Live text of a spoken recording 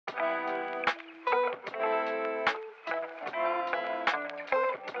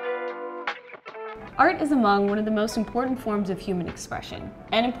Art is among one of the most important forms of human expression,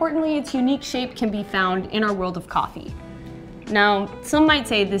 and importantly, its unique shape can be found in our world of coffee. Now, some might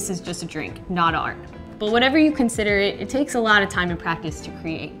say this is just a drink, not art, but whatever you consider it, it takes a lot of time and practice to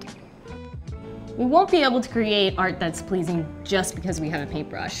create. We won't be able to create art that's pleasing just because we have a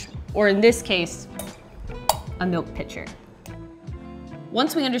paintbrush, or in this case, a milk pitcher.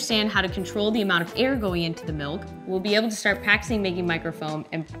 Once we understand how to control the amount of air going into the milk, we'll be able to start practicing making microfoam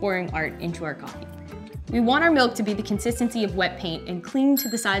and pouring art into our coffee. We want our milk to be the consistency of wet paint and cling to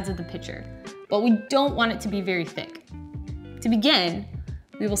the sides of the pitcher, but we don't want it to be very thick. To begin,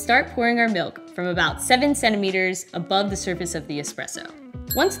 we will start pouring our milk from about 7 centimeters above the surface of the espresso.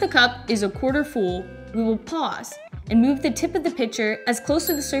 Once the cup is a quarter full, we will pause and move the tip of the pitcher as close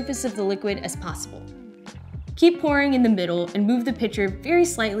to the surface of the liquid as possible. Keep pouring in the middle and move the pitcher very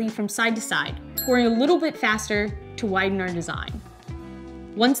slightly from side to side, pouring a little bit faster to widen our design.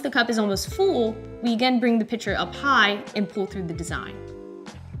 Once the cup is almost full, we again bring the pitcher up high and pull through the design.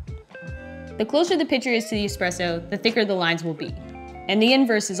 The closer the pitcher is to the espresso, the thicker the lines will be. And the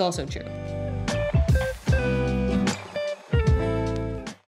inverse is also true.